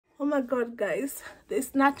Oh my god, guys, they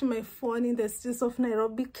snatched my phone in the streets of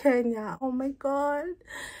Nairobi, Kenya. Oh my god,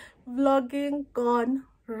 vlogging gone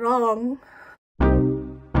wrong.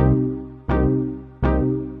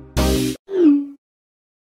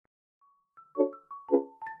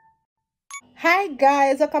 Hi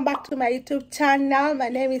guys, welcome back to my YouTube channel. My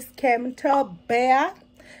name is Kemto Bear.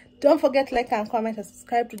 Don't forget to like and comment and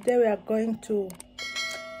subscribe. Today we are going to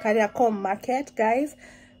Kariakor market, guys.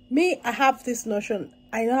 Me, I have this notion.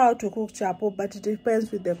 I know how to cook chapo, but it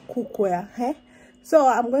depends with the cookware. So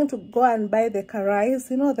I'm going to go and buy the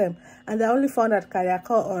karais, you know them, and they're only found at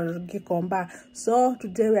Kariakor or Gikomba. So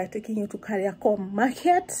today we are taking you to Kariakor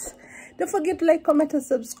market. Don't forget to like, comment and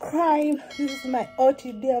subscribe. This is my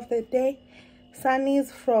OTD of the day.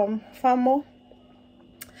 Sunny's from Famo,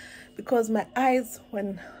 because my eyes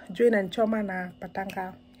when June and Choma na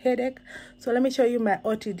patanga headache. So let me show you my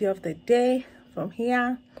OTD of the day from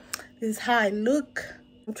here. This is how I look.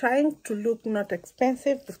 I'm trying to look not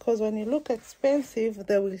expensive, because when you look expensive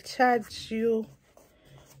they will charge you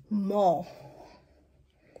more.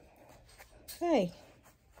 Hey,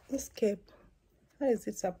 this cape, how is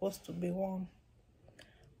it supposed to be worn?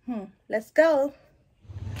 Let's go.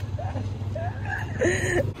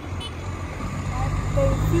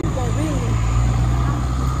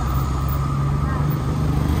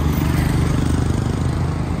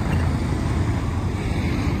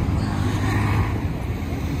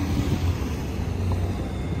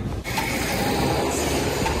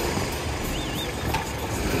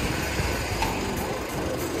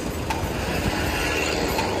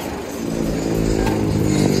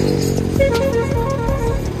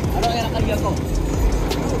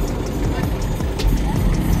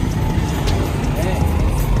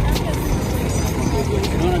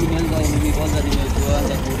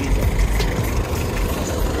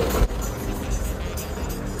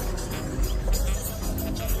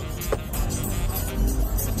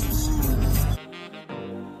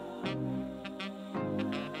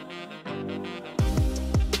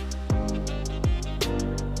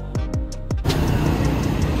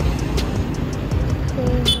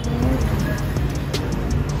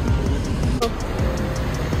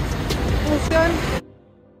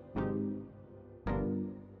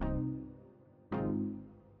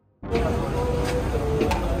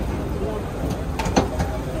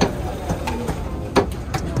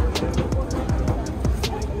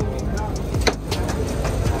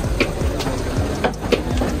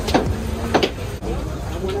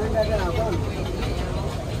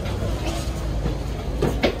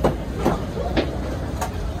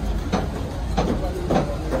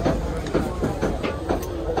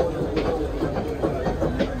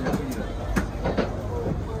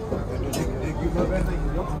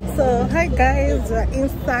 So hi guys, we're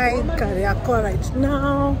inside Kariakor right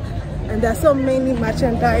now, and there are so many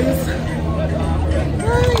merchandise.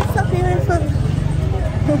 Oh, it's so beautiful.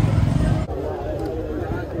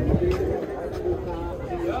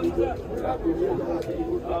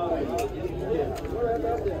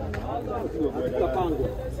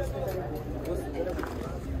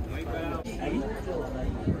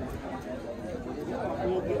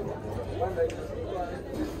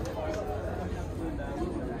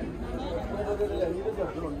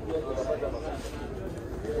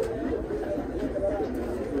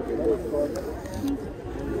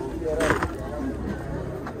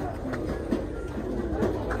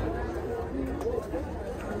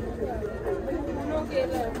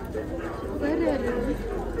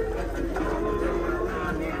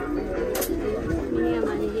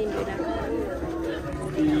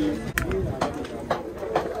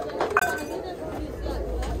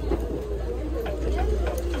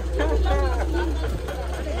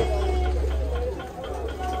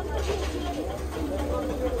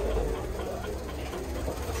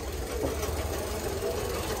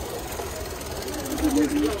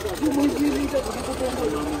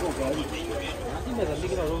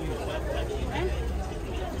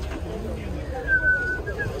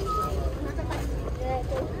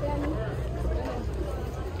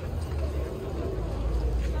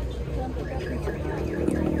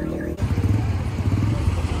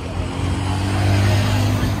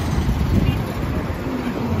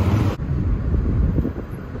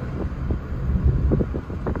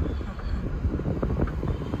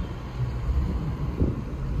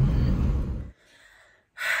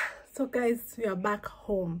 So guys, we are back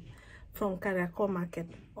home from Kariakor market.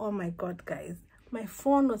 Oh my god guys, my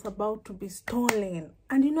phone was about to be stolen,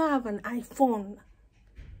 and you know I have an iPhone.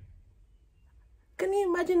 Can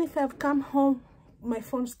you imagine if I've come home my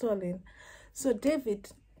phone stolen? So David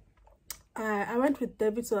I went with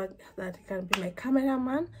David so that he can be my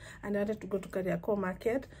cameraman, and I wanted to go to Kariakor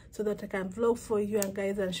market so that I can vlog for you and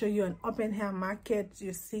guys and show you an open hair market.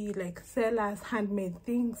 You see like sellers, handmade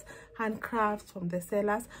things, handcrafts from the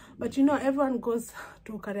sellers. But you know, everyone goes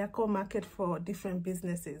to Kariakor market for different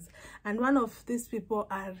businesses, and one of these people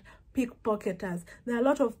are pickpocketers. There are a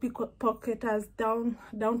lot of pickpocketers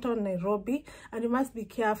downtown Nairobi, and you must be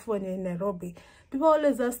careful when you're in Nairobi. People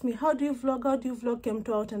always ask me, how do you vlog? How do you vlog? Came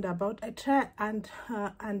to out and about. I try and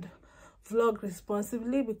vlog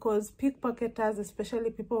responsibly, because pickpocketers,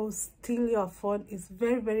 especially people who steal your phone, is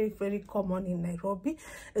very, very, very common in Nairobi,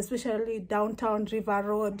 especially downtown, River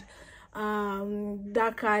Road,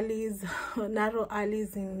 dark alleys, narrow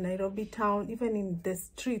alleys in Nairobi town. Even in the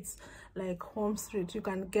streets like Home Street, you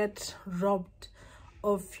can get robbed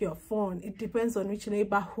of your phone. It depends on which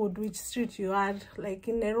neighborhood, which street you are. Like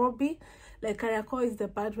in Nairobi, like Kariakor is the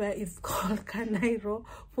part where it's called Kanairo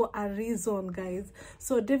for a reason, guys.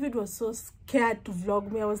 So David was so scared to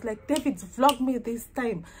vlog me. I was like, David, vlog me this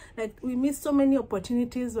time. Like, we missed so many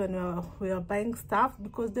opportunities when we were buying stuff,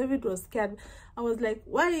 because David was scared. I was like,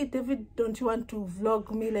 why, David, don't you want to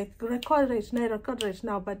vlog me? Like, record right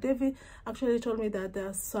now. But David actually told me that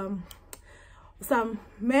there's some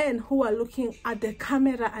men who were looking at the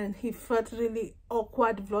camera, and he felt really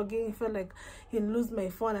awkward vlogging. He felt like he'll lose my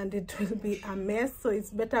phone and it will be a mess. So it's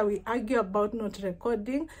better we argue about not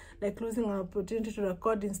recording, like losing an opportunity to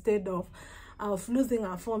record instead of losing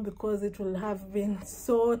our phone, because it will have been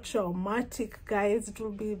so traumatic, guys. It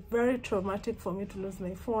will be very traumatic for me to lose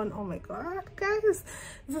my phone. Oh my god, guys,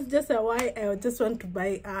 this is just why I just want to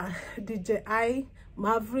buy a DJI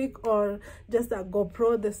Maverick, or just a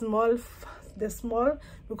GoPro, the small,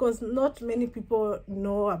 because not many people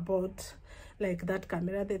know about like that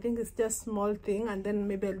camera. They think it's just small thing, and then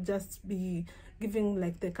maybe I'll just be giving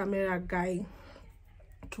like the camera guy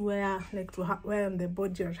to wear, like to wear on the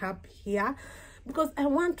body or up here, because I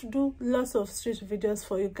want to do lots of street videos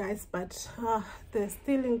for you guys. But the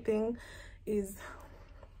stealing thing is,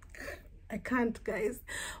 I can't, guys.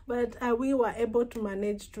 But we were able to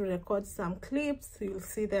manage to record some clips. You'll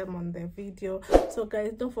see them on the video. So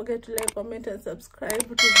guys, don't forget to like, comment and subscribe.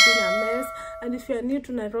 It has been a mess. And if you're new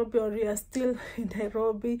to Nairobi, or you are still in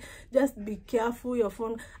Nairobi, just be careful. Your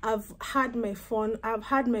phone, I've had my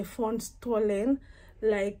phone stolen,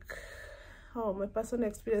 like, oh, my personal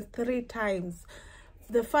experience, 3 times.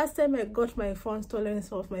 The first time I got my phone stolen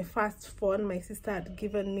was my first phone my sister had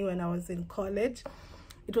given me when I was in college.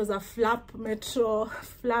 It was a flap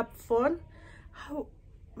phone.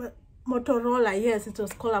 Motorola, yes, it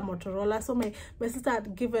was called a Motorola. So my sister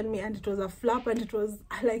had given me, and it was a flap, and it was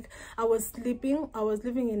like, I was living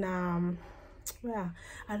in where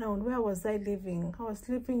was I living? I was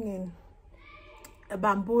living in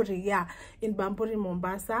Bamburi, yeah, in Bamburi,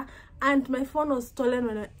 Mombasa, and my phone was stolen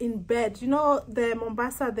when I was in bed. You know, the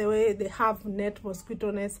Mombasa, the way they have net, mosquito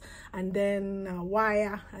nets, and then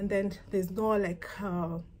wire, and then there's no like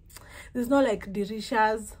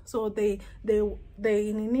dirishas, so they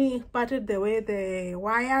parted the way the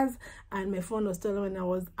wires, and my phone was stolen when I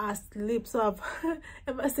was asleep. So I've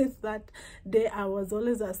ever since that day, I was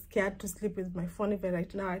always scared to sleep with my phone. Even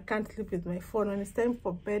right now, I can't sleep with my phone. When it's time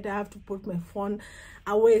for bed, I have to put my phone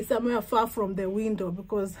away somewhere far from the window,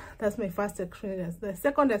 because that's my first experience. The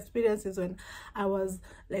second experience is when I was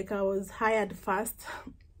hired first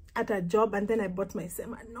at a job, and then I bought myself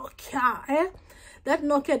a Nokia. That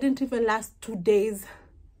Nokia didn't even last 2 days.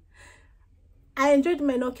 I enjoyed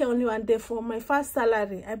my Nokia only 1 day. For my first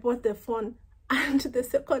salary, I bought the phone, and the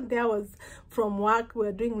second day I was from work. We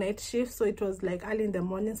were doing night shift, so it was like early in the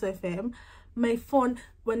morning, so 5 a.m. My phone,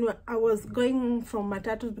 when I was going from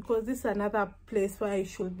Matatu, because this is another place where I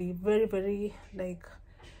should be very, very like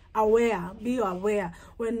aware, be aware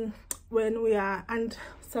when we are, and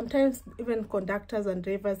sometimes even conductors and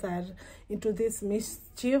drivers are into this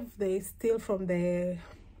mischief. They steal from the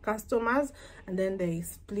customers, and then they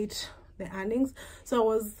split the earnings.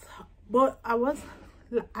 So I was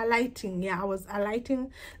alighting, yeah, I was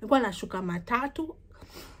alighting. Nashuka Matatu.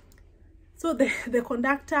 So the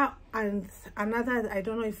conductor and another, I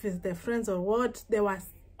don't know if it's the friends or what, they was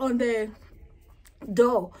on the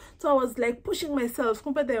door. So I was like pushing myself.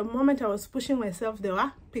 But the moment I was pushing myself, they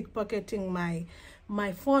were pickpocketing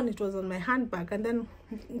my phone. It was on my handbag, and then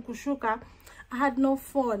kushuka, I had no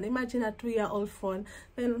phone. Imagine a 2-year-old phone.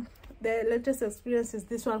 Then the latest experience is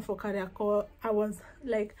this one for Kariakor. I was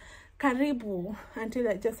like karibu until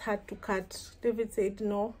I just had to cut. David said,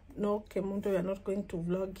 no Kemunto, we are not going to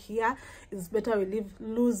vlog here. It's better we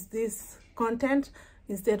lose this content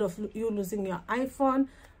instead of you losing your iPhone.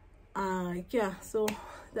 Yeah, so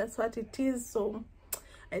that's what it is. So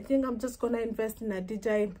I think I'm just gonna invest in a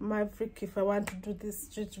DJI Maverick if I want to do these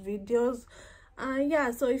street videos.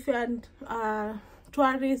 Yeah, so if you're a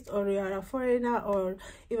tourist, or you're a foreigner, or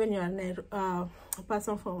even you're a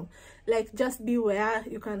person from, like, just beware,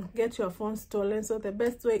 you can get your phone stolen. So the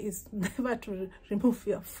best way is never to remove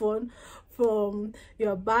your phone from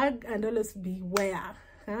your bag, and always beware.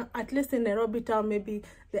 At least in Nairobi town, maybe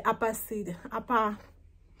the upper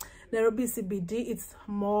Nairobi CBD, it's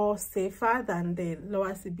more safer than the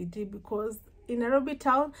lower CBD, because in Nairobi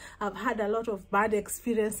town I've had a lot of bad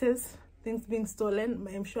experiences, things being stolen,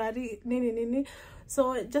 my mshwari, nini.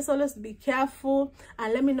 So just always be careful,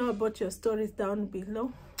 and let me know about your stories down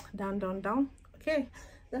below, down. Okay,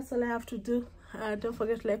 that's all I have to do. Don't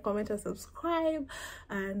forget to like, comment, and subscribe,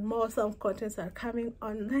 and more awesome contents are coming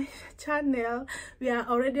on my channel. We are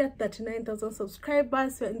already at 39,000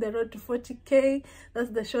 subscribers. We're in the road to 40k.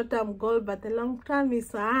 That's the short-term goal, but the long term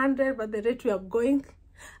is 100. But the rate we are going,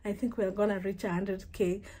 I think we're gonna reach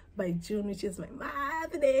 100k by June, which is my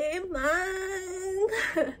birthday month.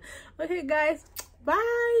 Okay guys,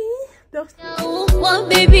 bye.